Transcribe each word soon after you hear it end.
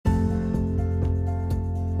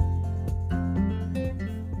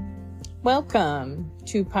Welcome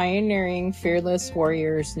to Pioneering Fearless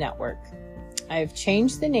Warriors Network. I have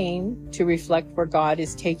changed the name to reflect where God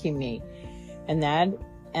is taking me, and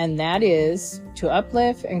that is to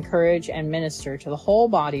uplift, encourage, and minister to the whole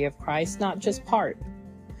body of Christ, not just part.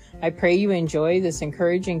 I pray you enjoy this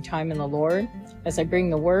encouraging time in the Lord as I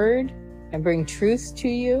bring the word and bring truth to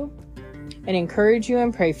you and encourage you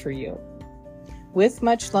and pray for you. With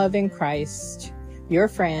much love in Christ, your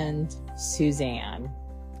friend, Suzanne.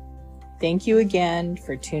 Thank you again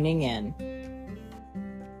for tuning in.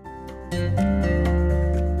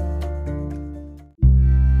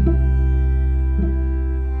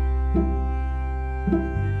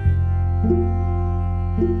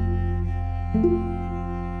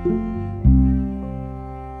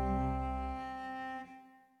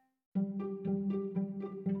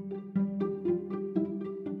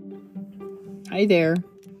 Hi there,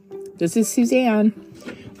 this is Suzanne.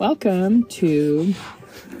 Welcome to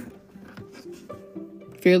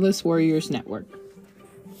Fearless Warriors Network.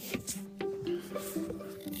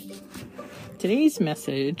 Today's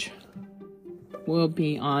message will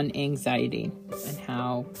be on anxiety and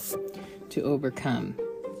how to overcome.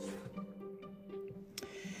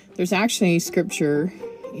 There's actually scripture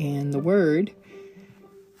in the Word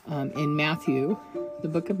in Matthew, the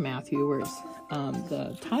book of Matthew, where it's,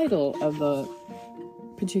 the title of the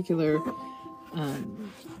particular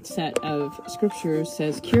set of scriptures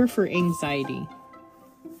says Cure for Anxiety.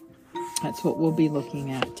 That's what we'll be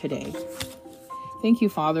looking at today. Thank you,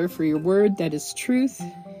 Father, for your word that is truth.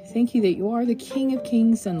 Thank you that you are the King of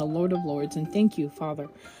Kings and the Lord of Lords. And thank you, Father,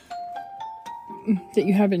 that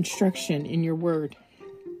you have instruction in your word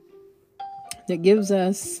that gives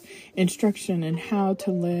us instruction in how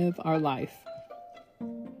to live our life,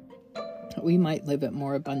 that we might live it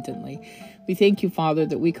more abundantly. We thank you, Father,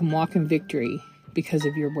 that we can walk in victory because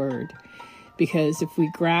of your word. Because if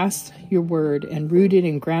we grasp your word and root it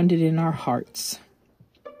and ground it in our hearts,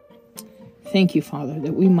 thank you, Father,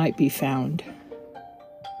 that we might be found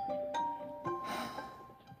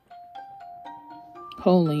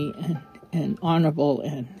holy and honorable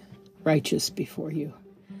and righteous before you.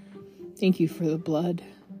 Thank you for the blood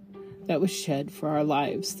that was shed for our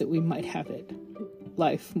lives, that we might have it,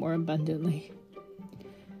 life more abundantly.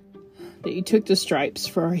 That you took the stripes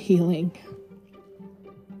for our healing.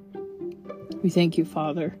 We thank you,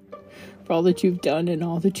 Father, for all that you've done and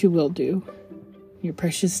all that you will do. In your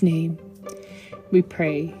precious name, we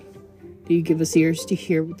pray that you give us ears to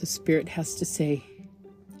hear what the Spirit has to say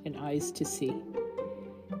and eyes to see.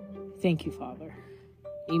 Thank you, Father.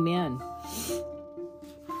 Amen.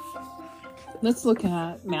 Let's look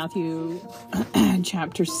at Matthew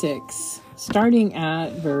chapter 6, starting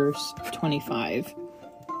at verse 25.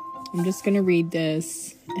 I'm just going to read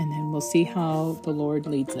this, and then we'll see how the Lord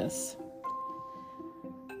leads us.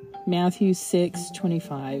 Matthew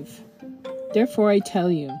 6:25. Therefore I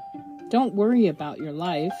tell you, don't worry about your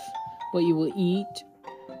life, what you will eat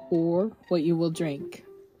or what you will drink,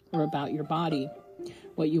 or about your body,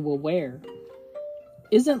 what you will wear.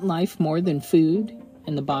 Isn't life more than food,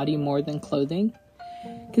 and the body more than clothing?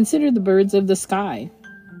 Consider the birds of the sky.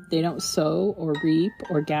 They don't sow or reap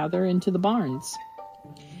or gather into the barns,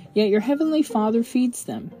 yet your heavenly Father feeds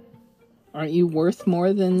them. Aren't you worth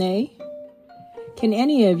more than they? Can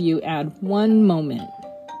any of you add one moment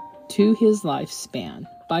to his lifespan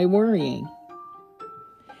by worrying?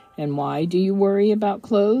 And why do you worry about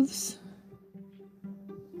clothes?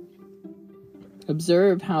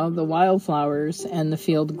 Observe how the wildflowers and the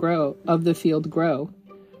field grow.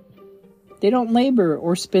 They don't labor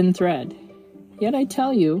or spin thread. Yet I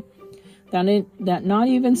tell you that not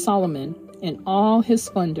even Solomon in all his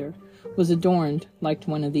splendor was adorned like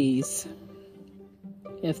one of these.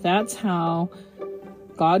 If that's how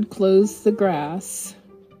God clothes the grass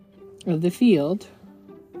of the field,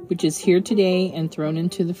 which is here today and thrown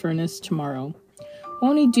into the furnace tomorrow,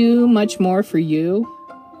 won't he do much more for you,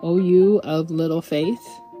 O you of little faith?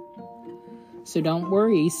 So don't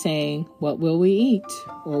worry, saying, what will we eat?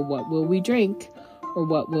 Or what will we drink? Or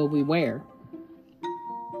what will we wear?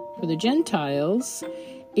 For the Gentiles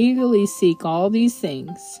eagerly seek all these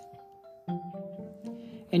things,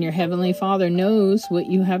 and your heavenly Father knows what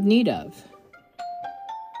you have need of.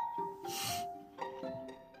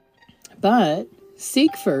 But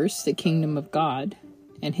seek first the kingdom of God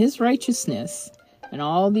and his righteousness, and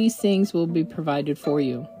all these things will be provided for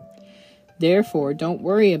you. Therefore, don't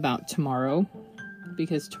worry about tomorrow,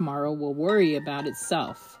 because tomorrow will worry about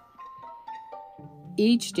itself.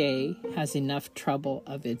 Each day has enough trouble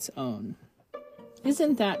of its own.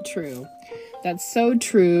 Isn't that true? That's so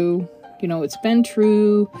true. You know, it's been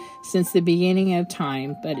true since the beginning of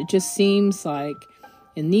time, but it just seems like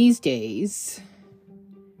in these days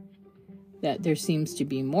that there seems to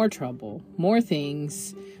be more trouble, more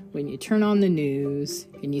things when you turn on the news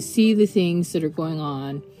and you see the things that are going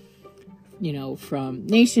on, from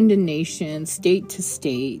nation to nation, state to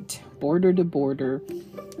state, border to border,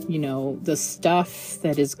 the stuff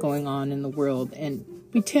that is going on in the world. And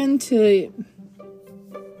we tend to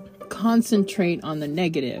concentrate on the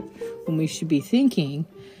negative when we should be thinking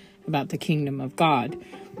about the kingdom of God.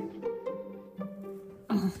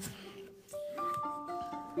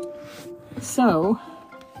 So,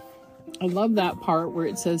 I love that part where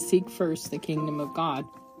it says, seek first the kingdom of God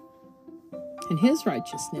and his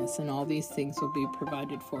righteousness, and all these things will be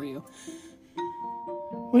provided for you.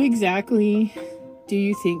 What exactly do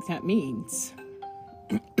you think that means?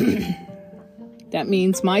 That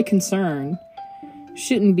means my concern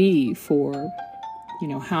shouldn't be for,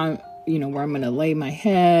 how, where I'm going to lay my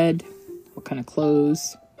head, what kind of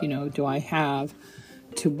clothes, do I have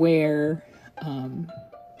to wear,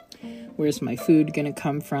 where's my food going to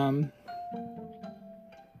come from,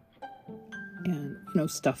 and,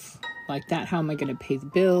 stuff like that. How am I going to pay the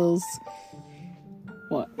bills?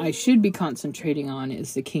 What I should be concentrating on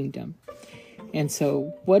is the kingdom. And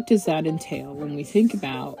so what does that entail when we think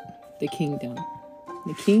about the kingdom?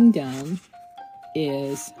 The kingdom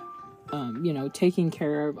is, taking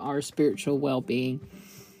care of our spiritual well-being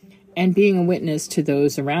and being a witness to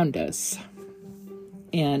those around us,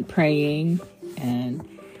 and praying and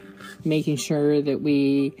making sure that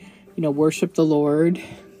we, worship the Lord,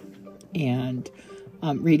 and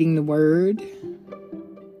reading the Word.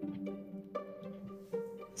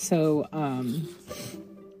 So,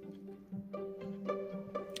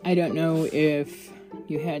 I don't know if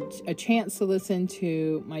you had a chance to listen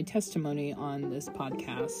to my testimony on this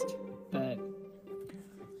podcast, but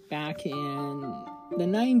back in the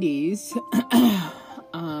 90s,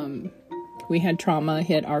 we had trauma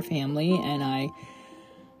hit our family, and I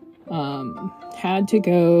had to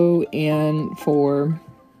go in for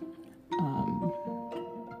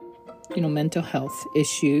mental health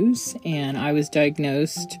issues, and I was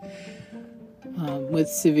diagnosed with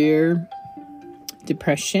severe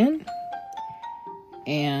depression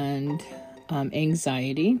and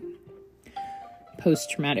anxiety,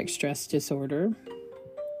 post-traumatic stress disorder,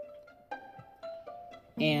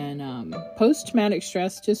 and post-traumatic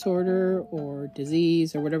stress disorder, or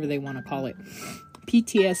disease, or whatever they want to call it,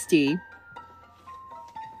 PTSD.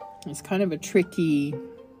 It's kind of a tricky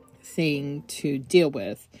thing to deal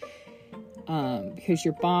with, because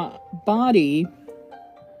your body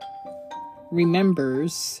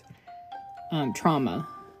remembers trauma,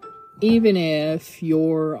 even if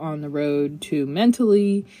you're on the road to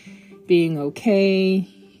mentally being okay,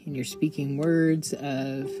 and you're speaking words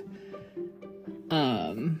of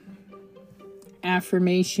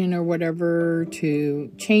affirmation or whatever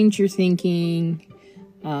to change your thinking.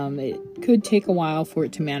 It could take a while for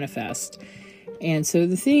it to manifest. And so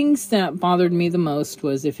the things that bothered me the most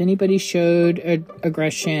was if anybody showed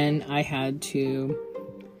aggression, I had to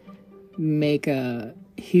make a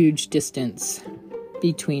huge distance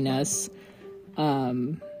between us.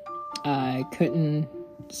 Someone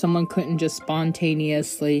couldn't just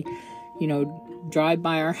spontaneously, drive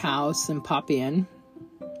by our house and pop in.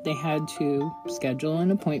 They had to schedule an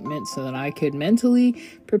appointment so that I could mentally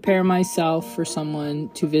prepare myself for someone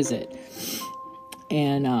to visit.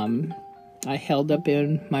 And I held up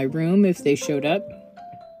in my room if they showed up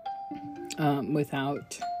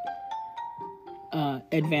without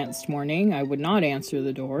advanced warning. I would not answer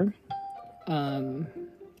the door.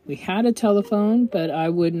 We had a telephone, but I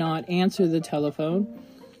would not answer the telephone.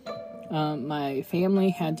 My family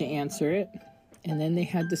had to answer it, and then they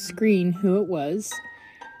had to screen who it was.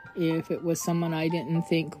 If it was someone I didn't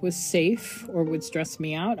think was safe or would stress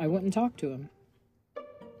me out, I wouldn't talk to him.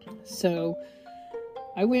 So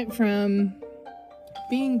I went from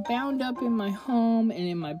being bound up in my home and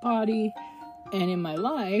in my body and in my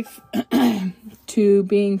life to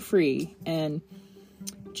being free. And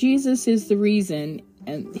Jesus is the reason,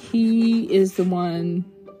 and he is the one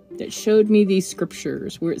that showed me these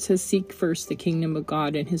scriptures where it says, seek first the kingdom of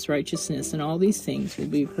God and his righteousness, and all these things will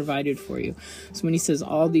be provided for you. So when he says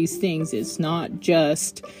all these things, it's not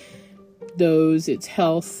just those, it's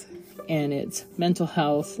health, and it's mental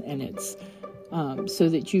health, and it's so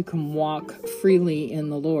that you can walk freely in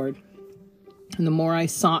the Lord. And the more I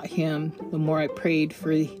sought him, the more I prayed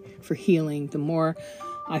for healing, the more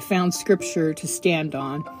I found scripture to stand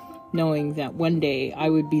on, knowing that one day I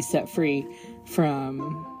would be set free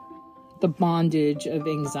from the bondage of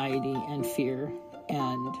anxiety and fear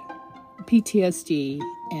and PTSD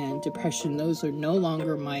and depression, those are no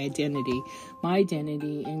longer my identity. My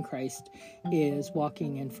identity in Christ is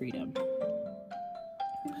walking in freedom.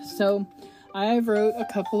 So I wrote a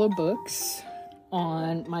couple of books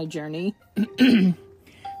on my journey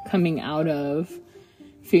coming out of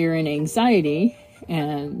fear and anxiety,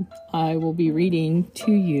 and I will be reading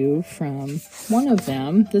to you from one of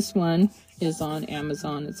them. This one is on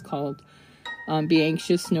Amazon. It's called Be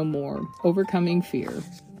Anxious No More, Overcoming Fear.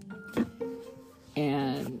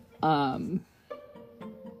 And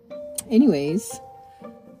anyways,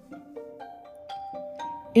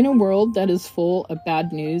 in a world that is full of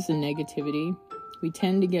bad news and negativity, we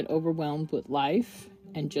tend to get overwhelmed with life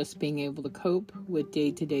and just being able to cope with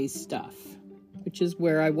day-to-day stuff, which is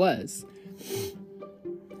where I was.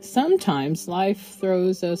 Sometimes life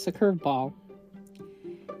throws us a curveball,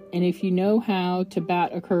 and if you know how to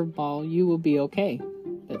bat a curveball, you will be okay.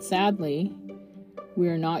 But sadly, we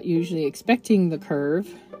are not usually expecting the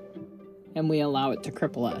curve, and we allow it to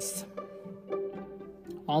cripple us.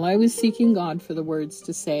 While I was seeking God for the words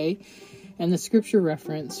to say and the scripture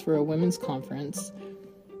reference for a women's conference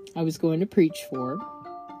I was going to preach for,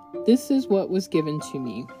 this is what was given to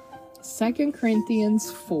me. 2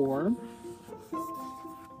 Corinthians 4,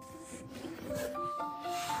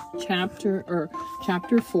 chapter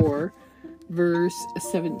 4, verse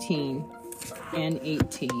 17 and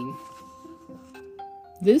 18.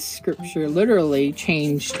 This scripture literally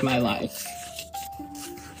changed my life.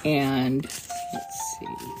 And let's see,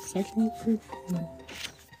 second Corinthians.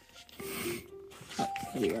 Oh,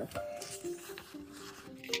 here we are.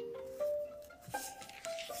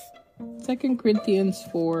 2 Corinthians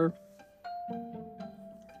 4,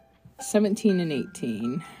 17 and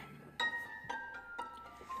 18.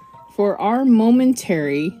 For our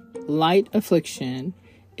momentary light affliction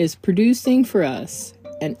is producing for us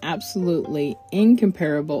an absolutely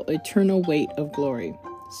incomparable eternal weight of glory.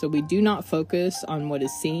 So we do not focus on what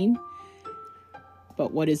is seen,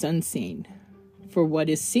 but what is unseen. For what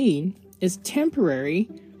is seen is temporary,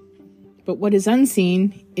 but what is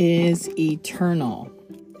unseen is eternal.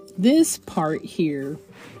 This part here,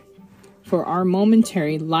 for our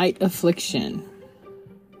momentary light affliction,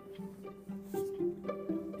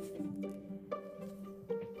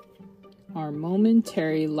 our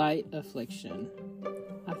momentary light affliction.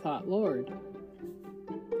 I thought, Lord,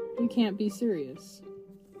 you can't be serious.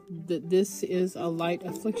 That this is a light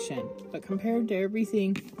affliction. But compared to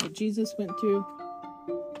everything that Jesus went through,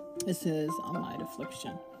 this is a light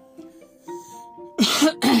affliction.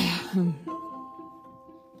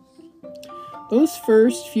 Those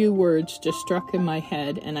first few words just struck in my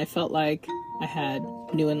head, and I felt like I had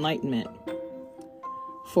new enlightenment.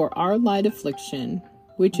 For our light affliction,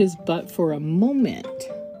 which is but for a moment.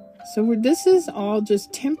 So this is all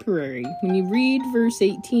just temporary. When you read verse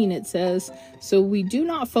 18, it says, so we do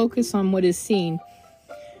not focus on what is seen,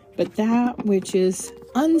 but that which is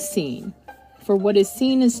unseen. For what is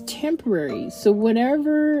seen is temporary. So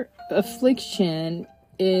whatever affliction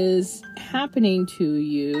is happening to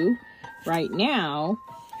you right now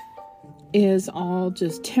is all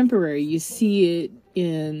just temporary. You see it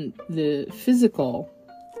in the physical,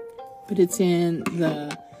 but it's in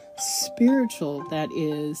the spiritual that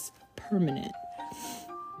is permanent.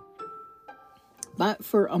 But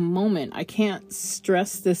for a moment, I can't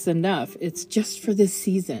stress this enough. It's just for this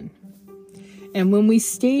season. And when we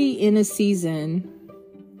stay in a season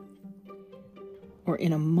or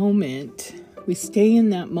in a moment, we stay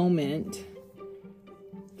in that moment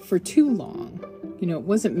for too long. You know, it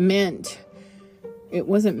wasn't meant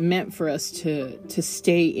for us to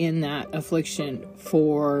stay in that affliction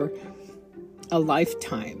for a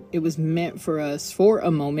lifetime. It was meant for us for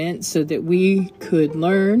a moment so that we could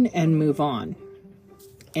learn and move on.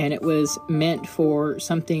 And it was meant for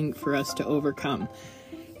something for us to overcome.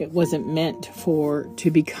 It wasn't meant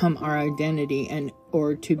to become our identity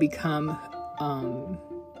or to become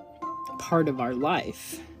part of our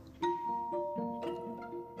life.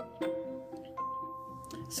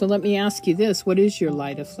 So let me ask you this. What is your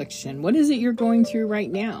light affliction? What is it you're going through right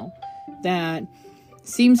now that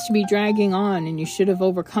seems to be dragging on and you should have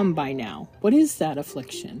overcome by now? What is that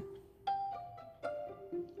affliction?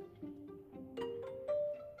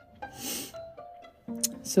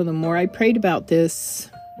 So the more I prayed about this,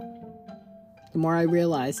 the more I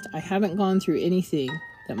realized I haven't gone through anything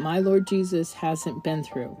that my Lord Jesus hasn't been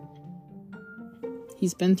through.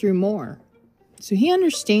 He's been through more. So he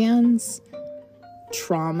understands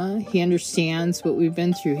trauma. He understands what we've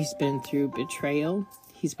been through. He's been through betrayal.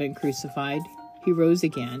 He's been crucified. He rose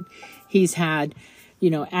again. He's had,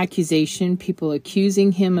 accusation, people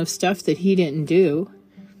accusing him of stuff that he didn't do.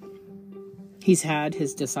 He's had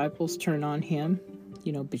his disciples turn on him,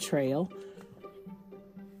 betrayal,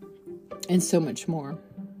 and so much more.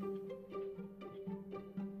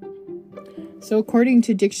 So according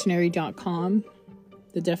to dictionary.com,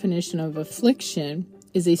 the definition of affliction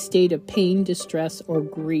is a state of pain, distress, or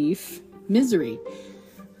grief, misery.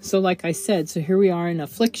 So like I said, so here we are in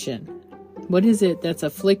affliction. What is it that's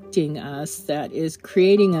afflicting us, that is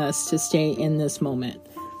creating us to stay in this moment?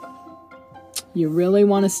 You really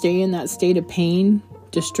want to stay in that state of pain,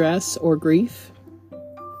 distress, or grief?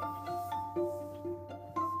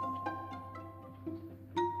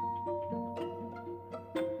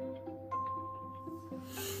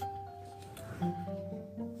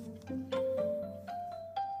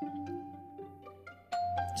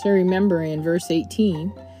 So remember in verse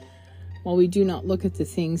 18, while we do not look at the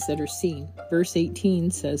things that are seen. Verse 18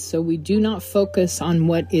 says, so we do not focus on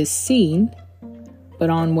what is seen, but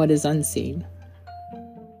on what is unseen.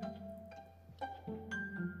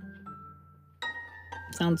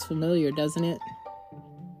 Sounds familiar, doesn't it?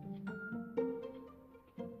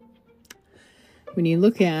 When you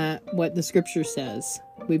look at what the scripture says,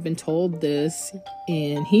 we've been told this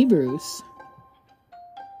in Hebrews,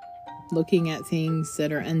 looking at things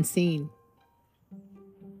that are unseen.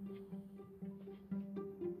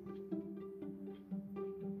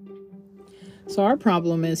 So our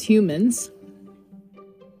problem as humans,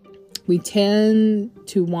 we tend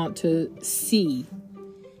to want to see,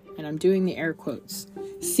 and I'm doing the air quotes,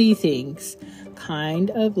 see things, kind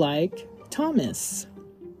of like Thomas.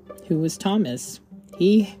 Who was Thomas?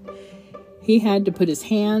 He had to put his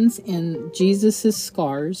hands in Jesus's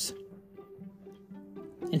scars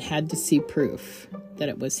and had to see proof that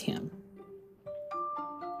it was him.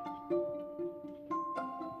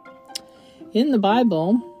 In the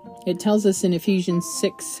Bible, it tells us in Ephesians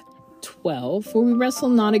 6:12, for we wrestle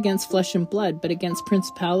not against flesh and blood, but against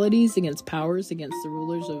principalities, against powers, against the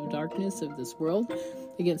rulers of darkness of this world,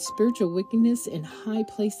 against spiritual wickedness in high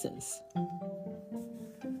places.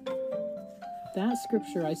 That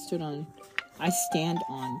scripture I stand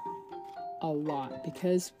on a lot,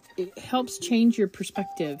 because it helps change your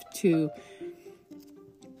perspective to,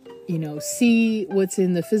 see what's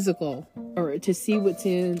in the physical, or to see what's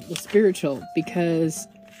in the spiritual, because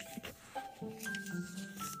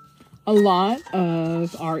a lot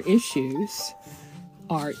of our issues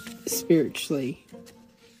are in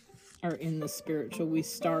the spiritual. We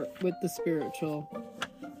start with the spiritual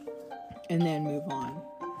and then move on,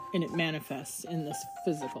 and it manifests in this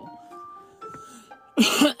physical.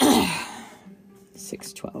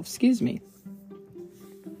 6:12, excuse me.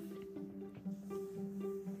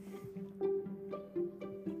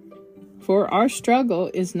 For our struggle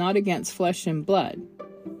is not against flesh and blood,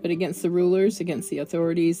 but against the rulers, against the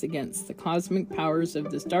authorities, against the cosmic powers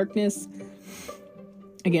of this darkness,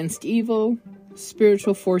 against evil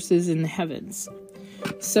spiritual forces in the heavens.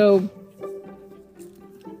 So,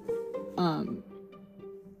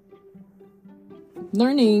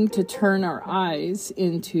 learning to turn our eyes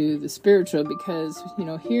into the spiritual, because,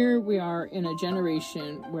 here we are in a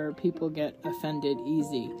generation where people get offended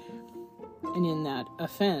easy. And in that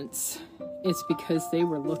offense, it's because they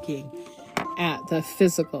were looking at the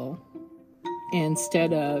physical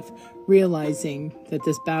instead of realizing that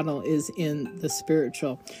this battle is in the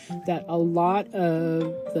spiritual. That a lot of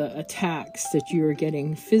the attacks that you are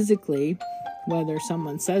getting physically, whether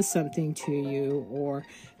someone says something to you or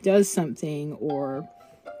does something or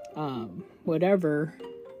whatever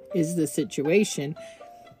is the situation,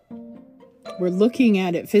 we're looking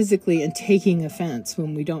at it physically and taking offense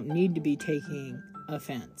when we don't need to be taking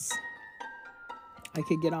offense. I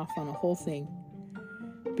could get off on a whole thing,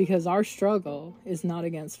 because our struggle is not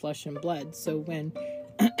against flesh and blood. So when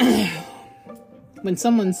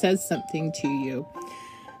someone says something to you,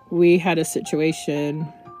 we had a situation,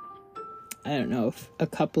 I don't know, a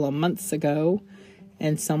couple of months ago,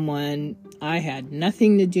 and I had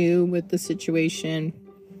nothing to do with the situation.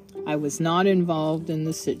 I was not involved in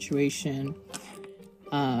the situation.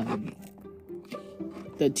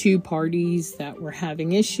 The two parties that were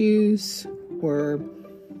having issues were,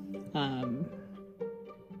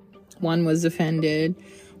 one was offended,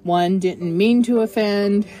 one didn't mean to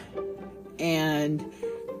offend, and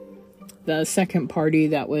the second party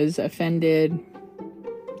that was offended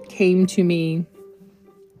came to me,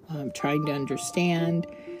 trying to understand,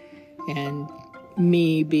 and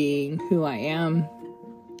me being who I am,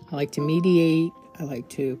 I like to mediate. I like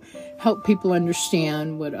to help people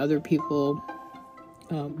understand what other people,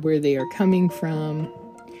 where they are coming from.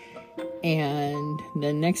 And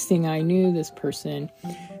the next thing I knew, this person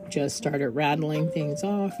just started rattling things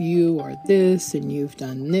off. You are this, and you've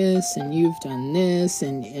done this, and you've done this,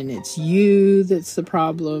 and it's you that's the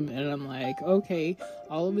problem. And I'm like, okay,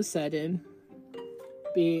 all of a sudden,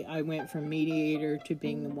 I went from mediator to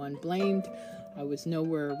being the one blamed. I was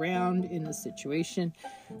nowhere around in the situation.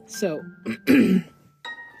 So,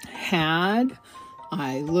 had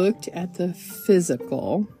I looked at the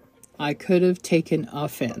physical, I could have taken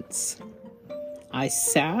offense. I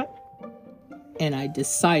sat and I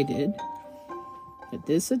decided that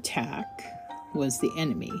this attack was the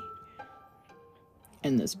enemy,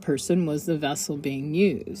 and this person was the vessel being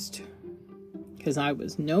used, because I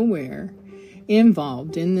was nowhere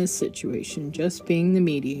involved in this situation, just being the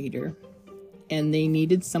mediator, and they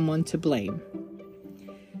needed someone to blame.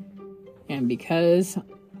 And because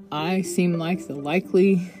I seemed like the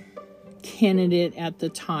likely candidate at the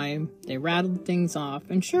time, they rattled things off.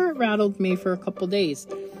 And sure, it rattled me for a couple days.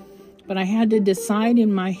 But I had to decide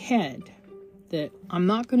in my head that I'm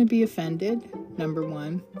not going to be offended, number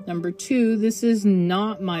one. Number two, this is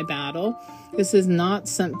not my battle. This is not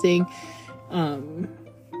something... let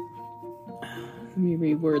me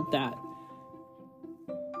reword that.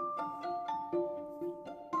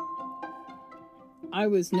 I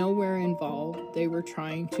was nowhere involved. They were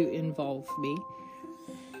trying to involve me.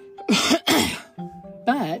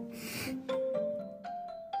 But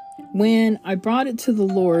when I brought it to the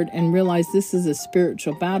Lord and realized this is a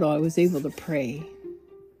spiritual battle, I was able to pray.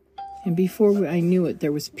 And before I knew it,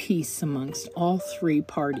 there was peace amongst all three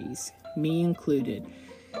parties, me included.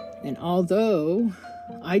 And although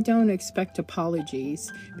I don't expect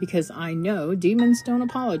apologies, because I know demons don't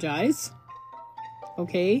apologize,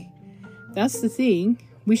 okay? That's the thing.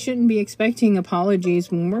 We shouldn't be expecting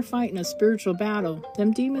apologies when we're fighting a spiritual battle.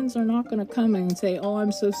 Them demons are not going to come and say, oh,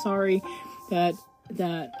 I'm so sorry that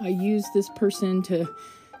I used this person to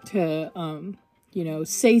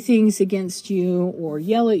say things against you, or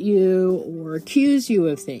yell at you, or accuse you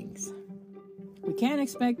of things. We can't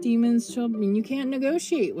expect demons to, you can't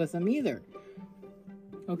negotiate with them either.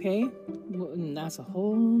 Okay? Well, and that's a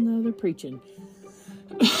whole nother preaching.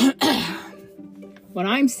 What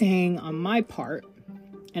I'm saying on my part,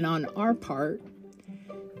 and on our part,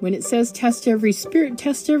 when it says test every spirit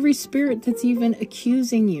that's even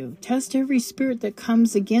accusing you. Test every spirit that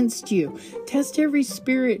comes against you. Test every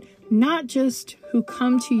spirit, not just who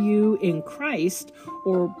come to you in Christ,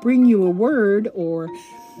 or bring you a word, or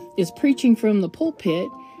is preaching from the pulpit.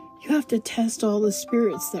 You have to test all the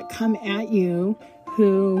spirits that come at you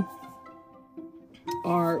who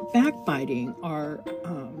are backbiting, are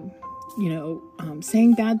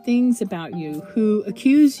saying bad things about you, who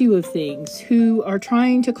accuse you of things, who are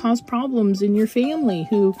trying to cause problems in your family,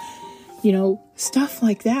 who, stuff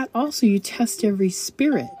like that. Also, you test every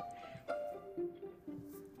spirit.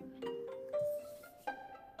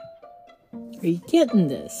 Are you getting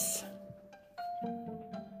this?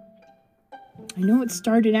 I know it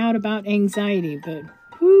started out about anxiety, but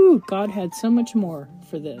God had so much more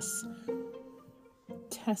for this.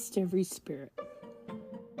 Test every spirit.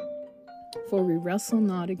 For we wrestle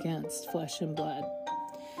not against flesh and blood.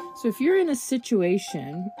 So if you're in a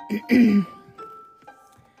situation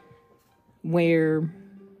where...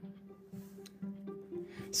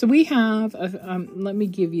 So we have... let me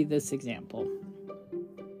give you this example.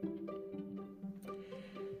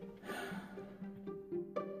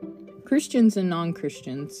 Christians and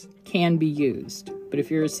non-Christians can be used. But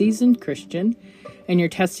if you're a seasoned Christian and you're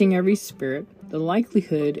testing every spirit, the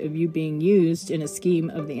likelihood of you being used in a scheme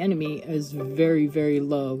of the enemy is very, very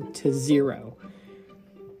low to zero,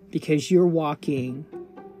 because you're walking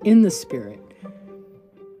in the Spirit.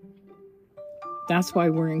 That's why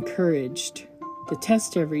we're encouraged to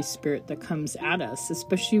test every spirit that comes at us,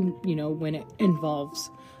 especially, when it involves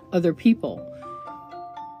other people.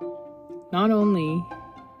 Not only,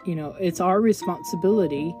 it's our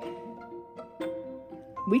responsibility.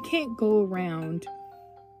 We can't go around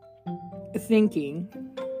thinking,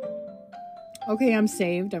 okay, I'm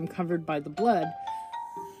saved, I'm covered by the blood.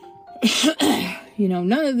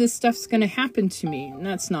 None of this stuff's going to happen to me. And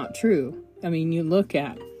that's not true. I mean, you look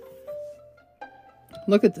at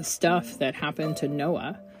the stuff that happened to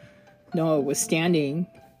Noah. Noah was standing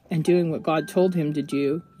and doing what God told him to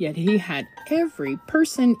do, yet he had every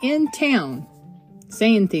person in town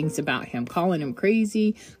saying things about him, calling him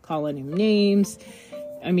crazy, calling him names.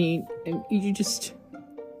 I mean,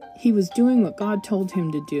 he was doing what God told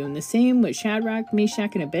him to do. And the same with Shadrach,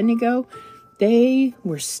 Meshach, and Abednego. They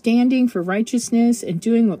were standing for righteousness and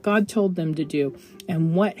doing what God told them to do.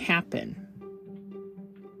 And what happened?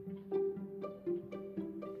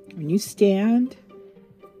 When you stand,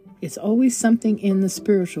 it's always something in the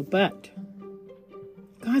spiritual, but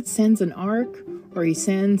God God sends an ark, or he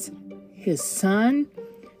sends his son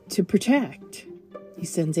to protect. He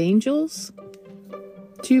sends angels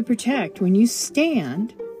to protect. When you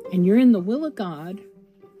stand and you're in the will of God,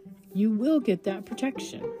 you will get that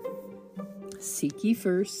protection. Seek ye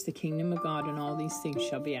first the kingdom of God, and all these things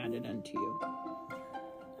shall be added unto you.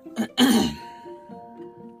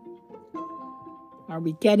 Are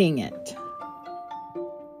we getting it?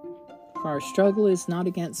 For our struggle is not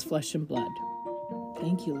against flesh and blood.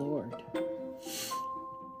 Thank you, Lord.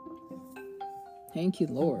 Thank you,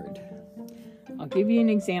 Lord. I'll give you an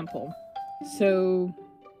example. So,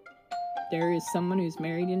 there is someone who's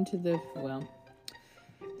married into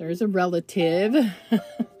there's a relative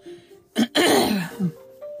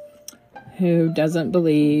who doesn't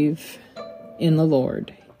believe in the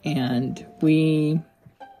Lord. And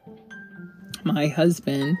my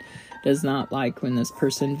husband does not like when this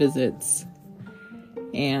person visits.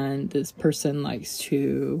 And this person likes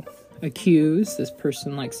to accuse, this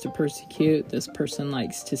person likes to persecute, this person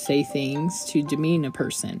likes to say things to demean a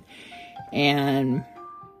person. And,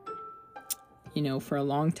 for a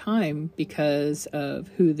long time, because of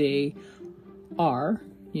who they are,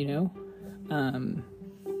 and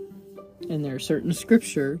there's certain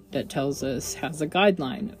scripture that tells us, has a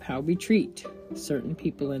guideline of how we treat certain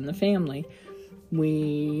people in the family,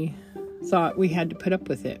 we thought we had to put up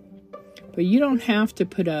with it. But you don't have to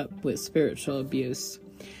put up with spiritual abuse.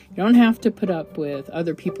 You don't have to put up with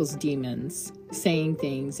other people's demons saying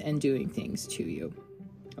things and doing things to you.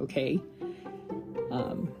 Okay?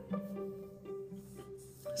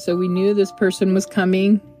 So we knew this person was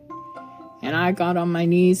coming, and I got on my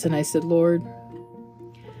knees and I said, Lord,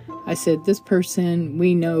 this person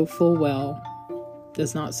we know full well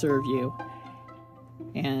does not serve you.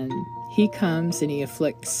 And he comes and he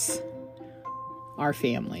afflicts our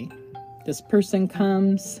family. This person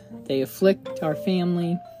comes, they afflict our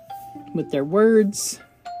family with their words.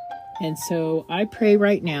 And so I pray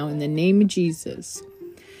right now in the name of Jesus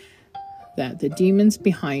that the demons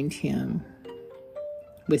behind him,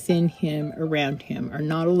 within him, around him, are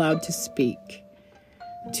not allowed to speak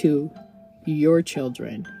to your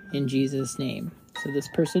children in Jesus' name. So this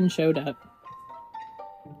person showed up,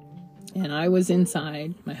 and I was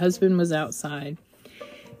inside. My husband was outside,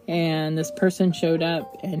 and this person showed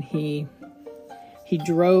up, and he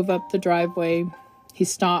drove up the driveway. He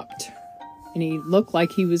stopped, and he looked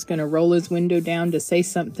like he was going to roll his window down to say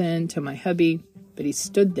something to my hubby, but he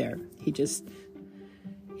stood there. He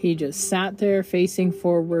just sat there facing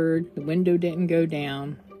forward. The window didn't go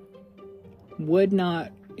down.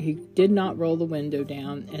 He did not roll the window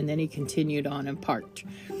down, and then he continued on and parked.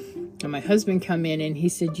 And my husband come in and he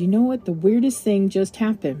said, you know what? The weirdest thing just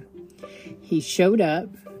happened. He showed up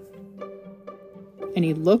and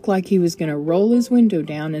he looked like he was going to roll his window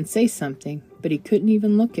down and say something, but he couldn't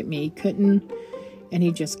even look at me. He couldn't, and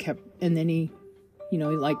he just kept, and then he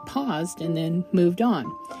paused and then moved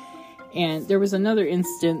on. And there was another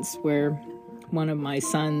instance where one of my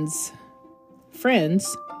son's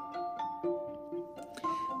friends,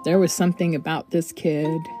 there was something about this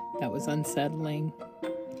kid that was unsettling.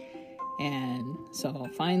 And so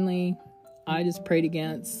finally, I just prayed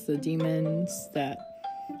against the demons that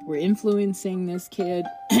were influencing this kid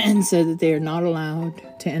and said that they are not allowed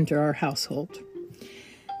to enter our household.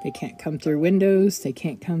 They can't come through windows. They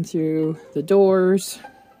can't come through the doors.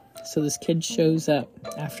 So this kid shows up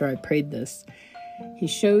after I prayed this. He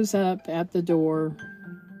shows up at the door,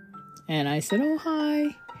 and I said, oh,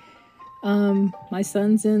 hi. My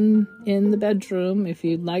son's in the bedroom. If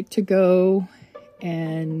you'd like to go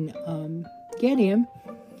and get him.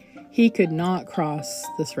 He could not cross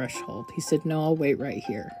the threshold. He said, no, I'll wait right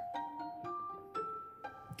here.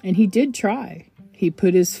 And he did try. He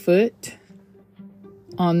put his foot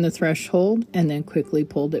on the threshold and then quickly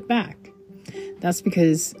pulled it back. That's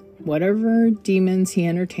because whatever demons he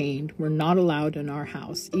entertained were not allowed in our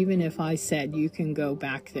house. Even if I said, you can go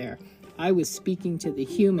back there. I was speaking to the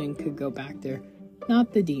human could go back there,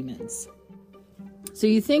 not the demons. So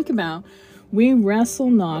you think about, we wrestle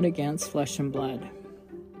not against flesh and blood.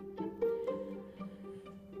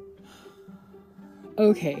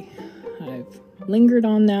 Okay, I've lingered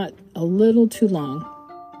on that a little too long.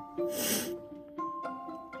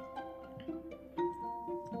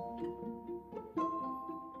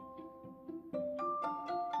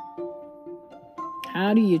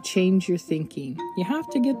 How do you change your thinking? You have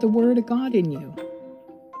to get the Word of God in you.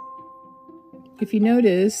 If you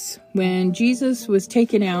notice, when Jesus was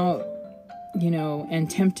taken out, and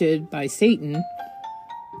tempted by Satan,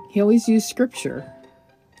 he always used Scripture.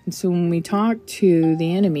 And so when we talk to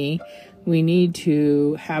the enemy, we need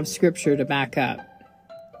to have Scripture to back up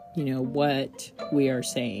what we are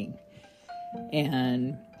saying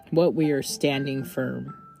and what we are standing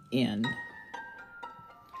firm in.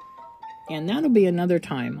 And that'll be another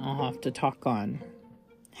time I'll have to talk on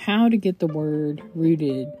how to get the word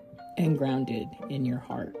rooted and grounded in your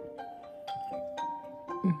heart.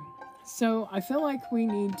 So I feel like we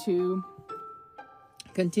need to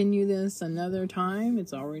continue this another time.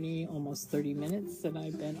 It's already almost 30 minutes that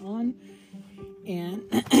I've been on. And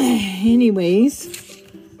anyways,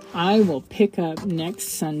 I will pick up next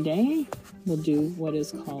Sunday. We'll do what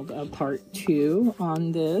is called a part 2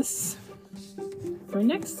 on this for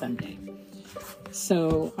next Sunday.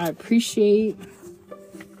 So I appreciate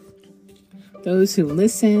those who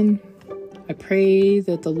listen. I pray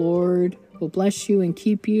that the Lord will bless you and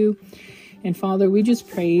keep you. And Father, we just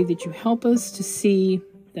pray that you help us to see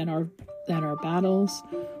that our battles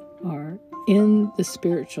are in the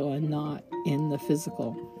spiritual and not in the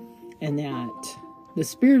physical. And that the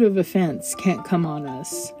spirit of offense can't come on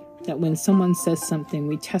us. That when someone says something,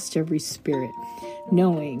 we test every spirit,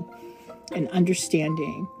 knowing and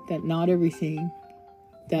understanding that not everything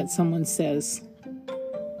that someone says,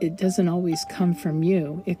 it doesn't always come from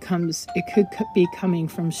you. It could be coming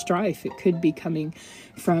from strife. It could be coming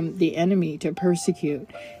from the enemy to persecute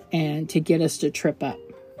and to get us to trip up.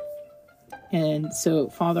 And so,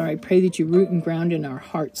 Father, I pray that you root and ground in our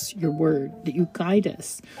hearts your word, that you guide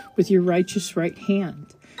us with your righteous right hand.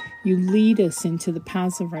 You lead us into the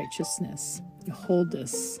paths of righteousness. You hold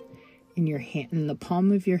us in your hand, in the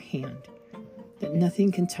palm of your hand, that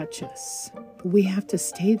nothing can touch us. But we have to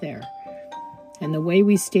stay there. And the way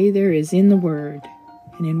we stay there is in the word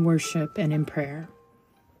and in worship and in prayer.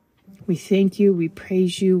 We thank you, we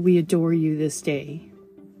praise you, we adore you this day.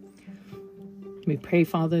 We pray,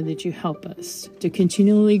 Father, that you help us to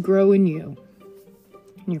continually grow in you.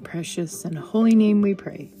 In your precious and holy name we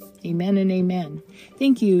pray. Amen and amen.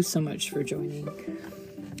 Thank you so much for joining.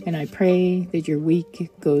 And I pray that your week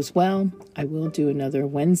goes well. I will do another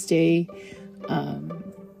Wednesday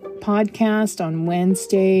podcast on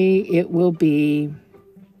Wednesday. It will be,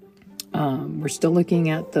 we're still looking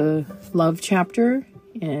at the love chapter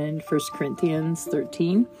in 1 Corinthians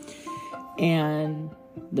 13. And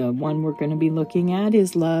the one we're going to be looking at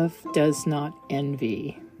is love does not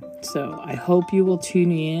envy. So I hope you will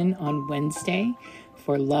tune in on Wednesday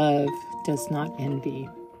for love does not envy.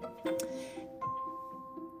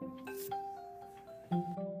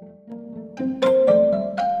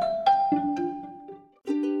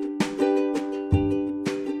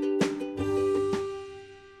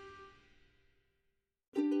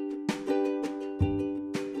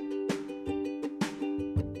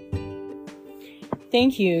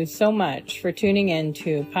 Thank you so much for tuning in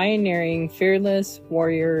to Pioneering Fearless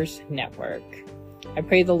Warriors Network. I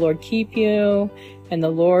pray the Lord keep you and the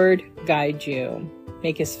Lord guide you.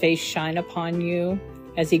 Make his face shine upon you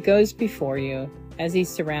as he goes before you, as he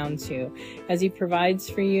surrounds you, as he provides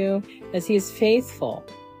for you, as he is faithful.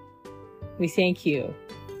 We thank you.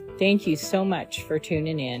 Thank you so much for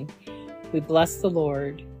tuning in. We bless the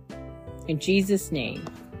Lord. In Jesus' name,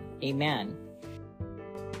 amen.